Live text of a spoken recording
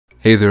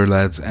Hey there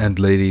lads and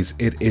ladies,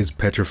 it is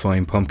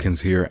Petrifying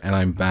Pumpkins here and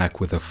I'm back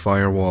with a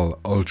Firewall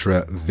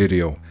Ultra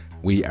video.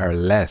 We are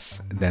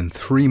less than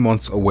 3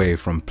 months away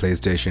from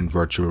PlayStation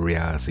Virtual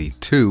Reality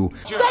 2.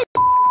 Stay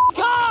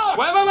calm!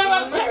 Wait,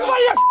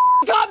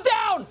 calm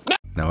down!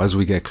 Now as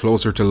we get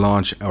closer to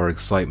launch, our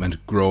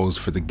excitement grows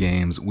for the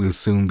games we'll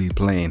soon be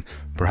playing.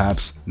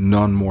 Perhaps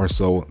none more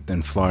so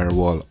than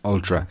Firewall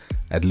Ultra,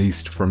 at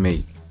least for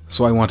me.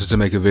 So I wanted to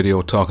make a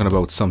video talking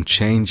about some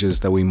changes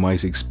that we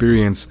might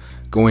experience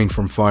going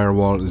from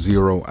Firewall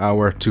 0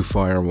 Hour to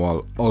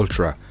Firewall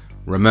Ultra.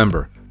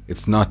 Remember,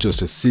 it's not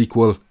just a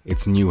sequel,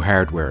 it's new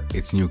hardware,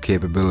 it's new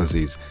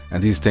capabilities,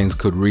 and these things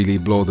could really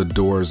blow the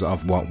doors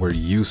off what we're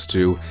used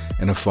to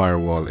in a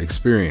Firewall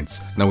experience.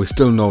 Now we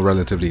still know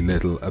relatively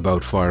little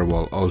about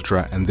Firewall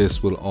Ultra, and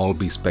this will all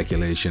be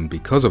speculation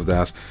because of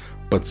that,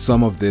 but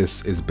some of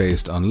this is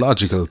based on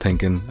logical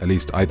thinking, at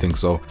least I think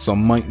so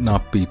might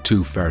not be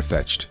too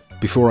far-fetched.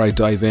 Before I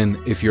dive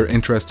in, if you're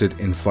interested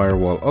in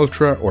Firewall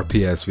Ultra or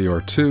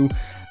PSVR 2,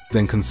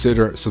 then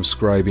consider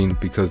subscribing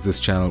because this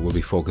channel will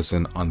be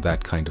focusing on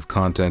that kind of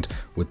content.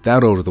 With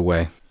that out of the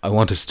way, I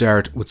want to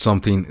start with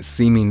something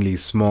seemingly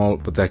small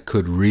but that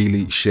could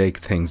really shake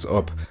things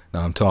up.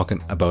 Now I'm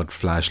talking about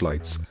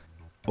flashlights.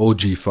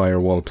 OG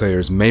Firewall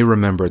players may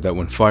remember that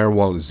when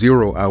Firewall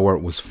 0 Hour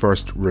was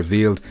first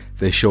revealed,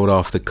 they showed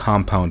off the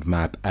compound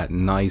map at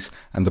night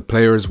and the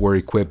players were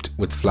equipped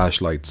with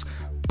flashlights.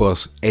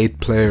 But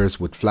 8 players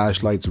with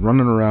flashlights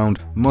running around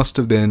must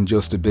have been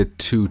just a bit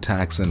too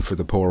taxing for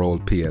the poor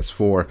old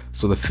PS4,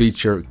 so the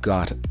feature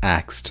got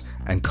axed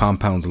and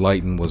Compound's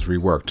lighting was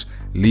reworked,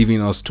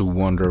 leaving us to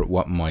wonder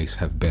what might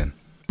have been.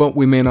 But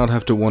we may not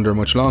have to wonder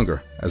much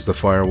longer, as the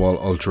Firewall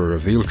Ultra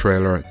reveal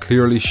trailer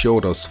clearly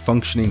showed us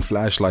functioning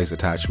flashlight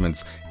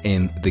attachments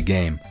in the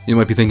game. You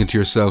might be thinking to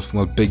yourself,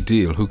 well, big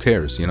deal, who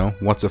cares, you know?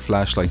 What's a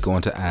flashlight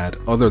going to add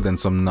other than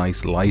some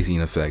nice lighting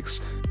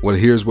effects? Well,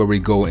 here's where we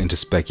go into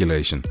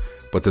speculation,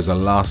 but there's a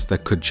lot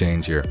that could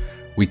change here.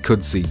 We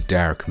could see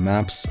dark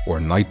maps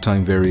or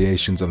nighttime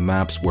variations of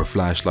maps where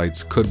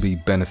flashlights could be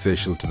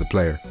beneficial to the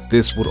player.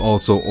 This would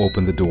also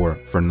open the door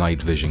for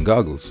night vision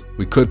goggles.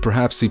 We could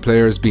perhaps see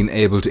players being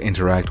able to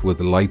interact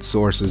with light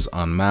sources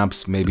on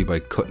maps, maybe by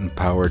cutting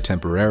power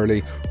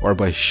temporarily or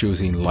by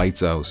shooting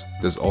lights out.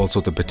 There's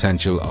also the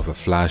potential of a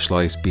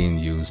flashlight being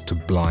used to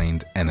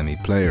blind enemy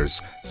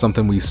players,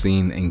 something we've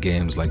seen in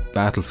games like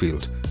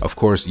Battlefield. Of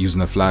course,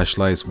 using a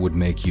flashlight would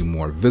make you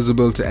more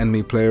visible to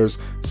enemy players,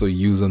 so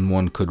using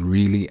one could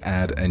really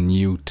add a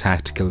new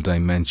tactical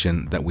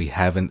dimension that we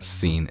haven't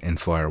seen in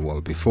Firewall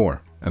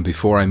before. And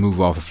before I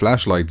move off of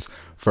flashlights,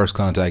 First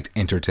Contact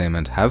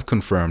Entertainment have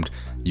confirmed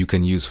you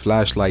can use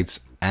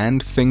flashlights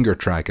and finger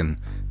tracking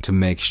to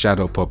make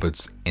shadow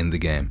puppets in the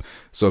game.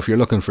 So if you're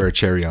looking for a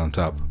cherry on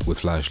top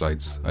with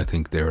flashlights, I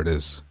think there it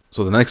is.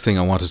 So the next thing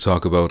I want to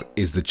talk about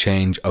is the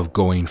change of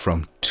going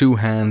from 2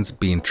 hands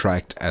being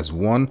tracked as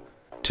one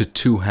to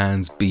 2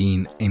 hands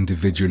being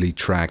individually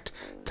tracked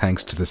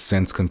thanks to the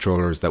Sense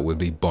controllers that will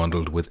be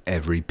bundled with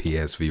every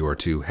PSVR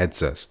 2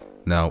 headset.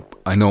 Now,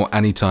 I know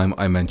anytime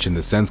I mention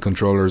the Sense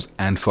controllers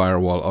and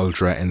Firewall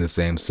Ultra in the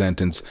same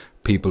sentence,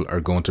 people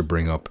are going to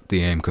bring up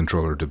the aim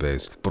controller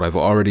debate, but I've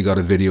already got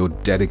a video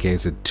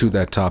dedicated to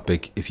that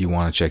topic if you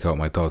want to check out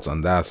my thoughts on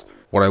that.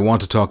 What I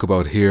want to talk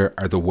about here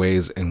are the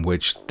ways in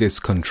which this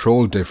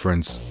control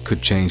difference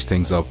could change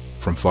things up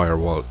from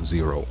Firewall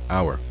 0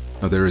 Hour.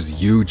 Now there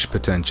is huge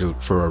potential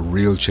for a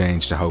real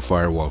change to how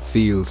Firewall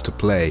feels to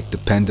play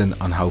dependent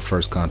on how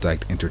First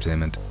Contact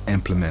Entertainment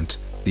implement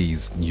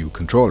these new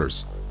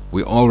controllers.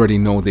 We already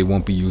know they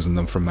won't be using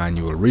them for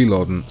manual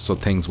reloading, so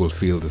things will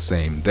feel the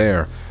same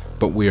there,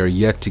 but we are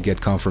yet to get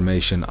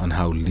confirmation on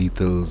how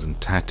lethals and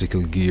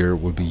tactical gear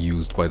will be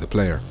used by the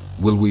player.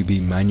 Will we be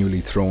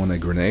manually throwing a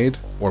grenade,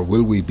 or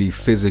will we be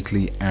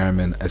physically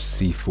arming a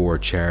C4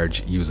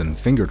 charge using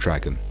finger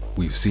tracking?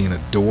 We've seen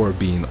a door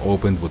being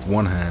opened with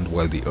one hand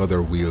while the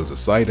other wields a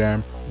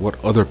sidearm.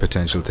 What other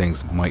potential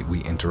things might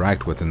we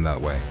interact with in that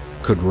way?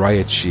 Could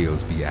riot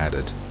shields be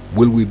added?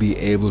 Will we be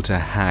able to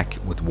hack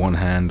with one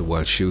hand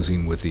while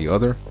shooting with the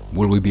other?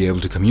 Will we be able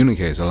to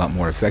communicate a lot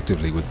more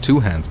effectively with 2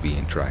 hands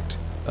being tracked?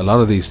 A lot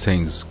of these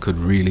things could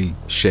really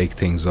shake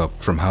things up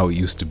from how it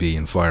used to be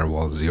in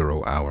Firewall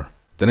 0 Hour.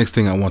 The next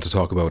thing I want to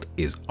talk about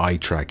is eye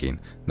tracking.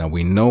 Now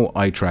we know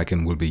eye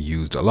tracking will be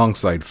used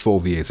alongside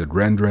foveated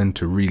rendering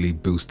to really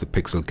boost the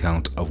pixel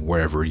count of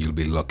wherever you'll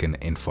be looking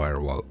in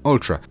Firewall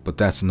Ultra, but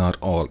that's not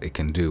all it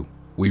can do.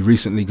 We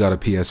recently got a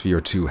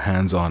PSVR 2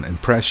 hands-on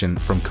impression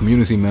from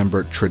community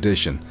member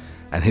Tradition,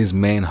 and his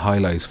main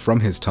highlight from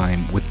his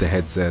time with the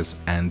headsets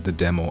and the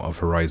demo of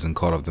Horizon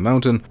Call of the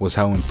Mountain was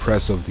how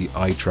impressive the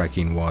eye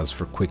tracking was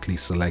for quickly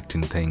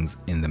selecting things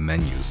in the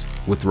menus.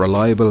 With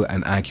reliable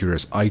and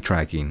accurate eye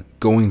tracking,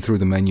 going through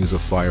the menus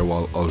of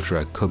Firewall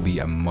Ultra could be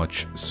a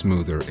much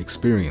smoother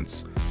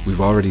experience.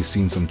 We've already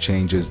seen some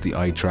changes the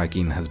eye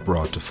tracking has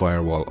brought to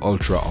Firewall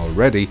Ultra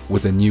already,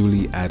 with a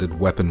newly added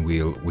weapon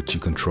wheel which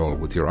you control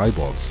with your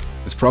eyeballs.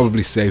 It's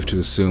probably safe to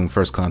assume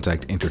First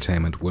Contact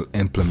Entertainment will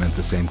implement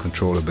the same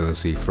control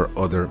ability for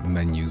other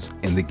menus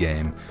in the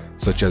game,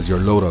 such as your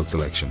loadout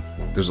selection.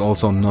 There's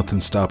also nothing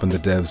stopping the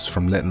devs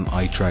from letting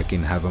eye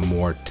tracking have a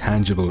more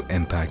tangible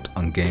impact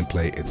on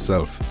gameplay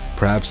itself.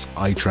 Perhaps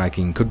eye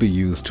tracking could be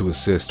used to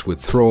assist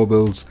with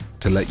throwables,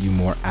 to let you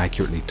more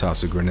accurately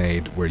toss a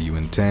grenade where you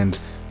intend,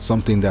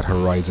 something that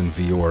Horizon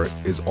VR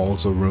is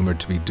also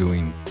rumored to be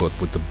doing, but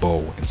with the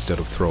bow instead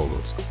of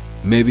throwables.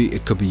 Maybe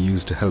it could be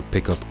used to help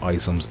pick up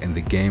items in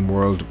the game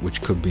world,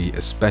 which could be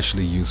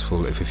especially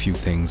useful if a few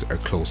things are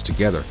close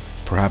together.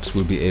 Perhaps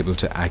we'll be able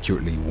to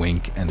accurately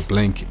wink and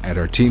blink at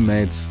our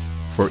teammates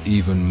for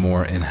even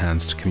more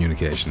enhanced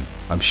communication.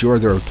 I'm sure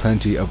there are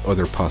plenty of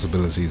other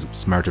possibilities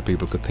smarter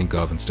people could think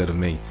of instead of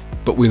me,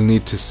 but we'll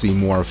need to see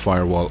more of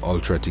Firewall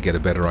Ultra to get a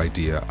better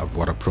idea of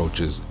what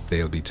approaches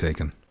they'll be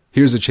taking.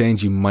 Here's a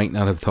change you might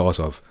not have thought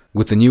of.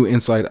 With the new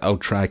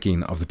inside-out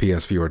tracking of the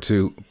PSVR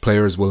 2,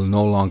 players will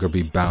no longer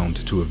be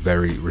bound to a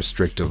very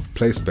restrictive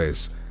play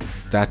space.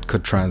 That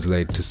could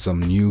translate to some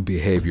new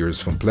behaviors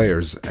from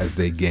players as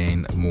they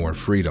gain more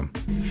freedom.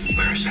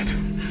 Where is it?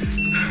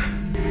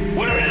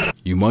 Where is it?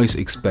 You might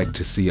expect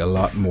to see a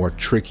lot more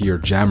trickier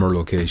jammer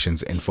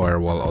locations in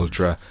Firewall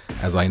Ultra,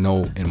 as I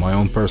know in my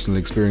own personal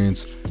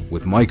experience,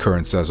 with my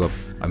current setup,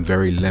 I'm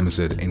very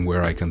limited in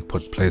where I can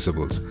put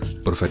placeables.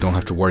 But if I don't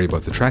have to worry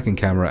about the tracking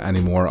camera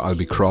anymore, I'll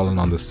be crawling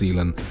on the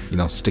ceiling,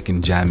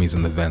 sticking jammies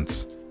in the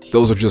vents.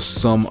 Those are just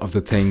some of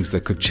the things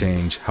that could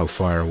change how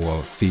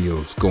Firewall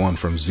feels going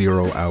from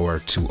 0 hour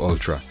to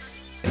Ultra.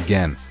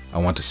 Again, I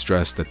want to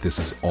stress that this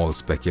is all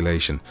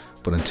speculation,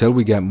 but until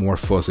we get more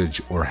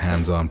footage or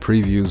hands-on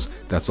previews,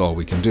 that's all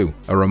we can do.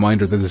 A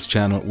reminder that this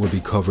channel will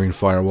be covering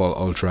Firewall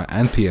Ultra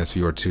and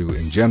PSVR 2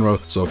 in general,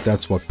 so if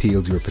that's what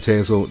peels your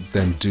potato,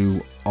 then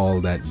do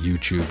all that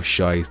YouTube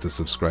shies, the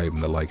subscribe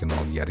and the like and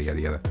all yada yada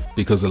yada,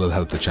 because it'll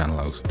help the channel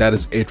out. That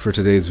is it for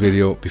today's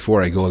video.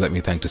 Before I go, let me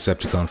thank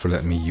Decepticon for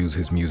letting me use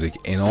his music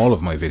in all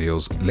of my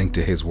videos. Link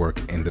to his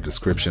work in the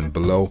description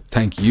below.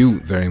 Thank you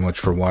very much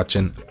for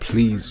watching.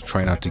 Please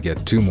try not to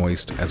get too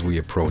moist as we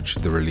approach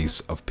the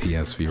release of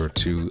PSVR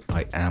 2.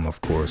 I am,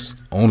 of course,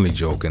 only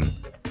joking,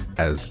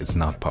 as it's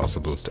not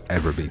possible to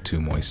ever be too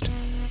moist.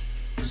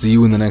 See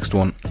you in the next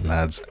one,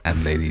 lads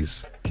and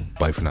ladies.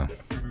 Bye for now.